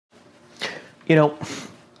You know,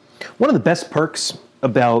 one of the best perks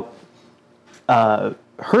about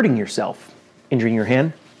hurting yourself, injuring your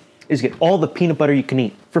hand, is get all the peanut butter you can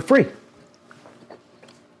eat for free.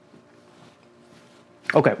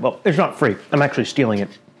 Okay, well, it's not free. I'm actually stealing it.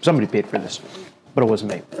 Somebody paid for this, but it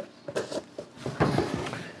wasn't me.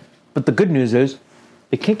 But the good news is,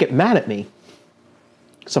 they can't get mad at me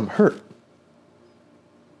because I'm hurt.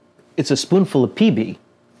 It's a spoonful of PB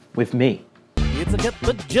with me. It's a cup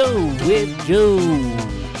of Joe with Joe.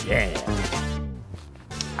 Yeah.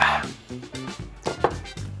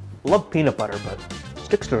 Love peanut butter, but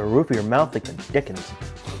sticks to the roof of your mouth like the Dickens.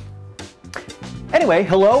 Anyway,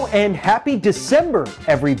 hello and happy December,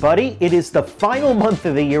 everybody. It is the final month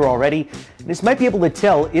of the year already. And as you might be able to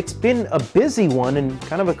tell, it's been a busy one and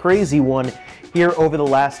kind of a crazy one here over the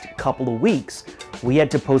last couple of weeks. We had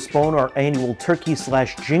to postpone our annual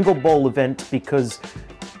turkey/jingle bowl event because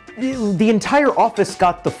the entire office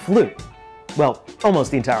got the flu. Well,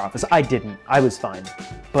 almost the entire office. I didn't. I was fine.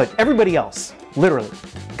 But everybody else, literally,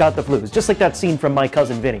 got the flu. It's just like that scene from My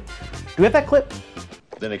Cousin Vinny. Do we have that clip?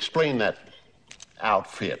 Then explain that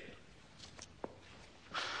outfit.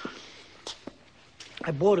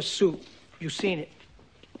 I bought a suit. You've seen it.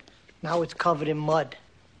 Now it's covered in mud.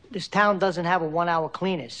 This town doesn't have a 1-hour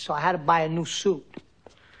cleaners, so I had to buy a new suit.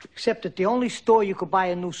 Except that the only store you could buy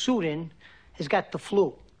a new suit in has got the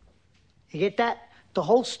flu. You get that? The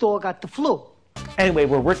whole store got the flu. Anyway,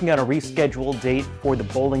 we're working on a rescheduled date for the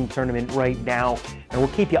bowling tournament right now, and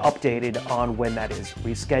we'll keep you updated on when that is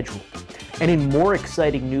rescheduled. And in more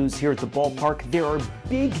exciting news here at the ballpark, there are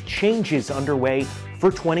big changes underway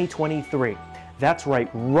for 2023. That's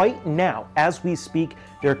right now, as we speak,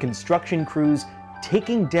 there are construction crews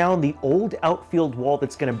taking down the old outfield wall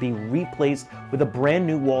that's going to be replaced with a brand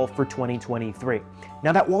new wall for 2023.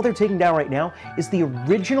 Now, that wall they're taking down right now is the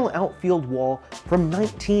original outfield wall from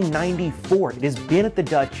 1994. It has been at the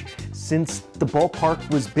Dutch since the ballpark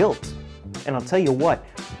was built. And I'll tell you what,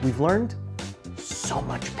 we've learned so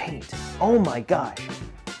much paint. Oh my gosh.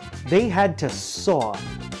 They had to saw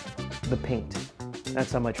the paint.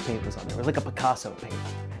 That's how much paint was on there. It was like a Picasso paint.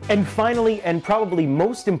 And finally, and probably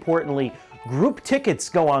most importantly, group tickets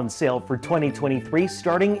go on sale for 2023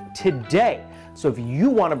 starting today. So if you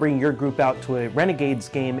want to bring your group out to a Renegades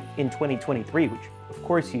game in 2023, which of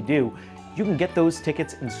course you do, you can get those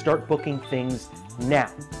tickets and start booking things now.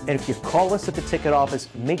 And if you call us at the ticket office,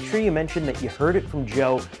 make sure you mention that you heard it from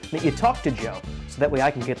Joe, that you talked to Joe, so that way I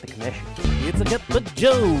can get the commission. It's a cup of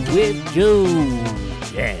Joe with Joe.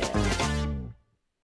 Yeah.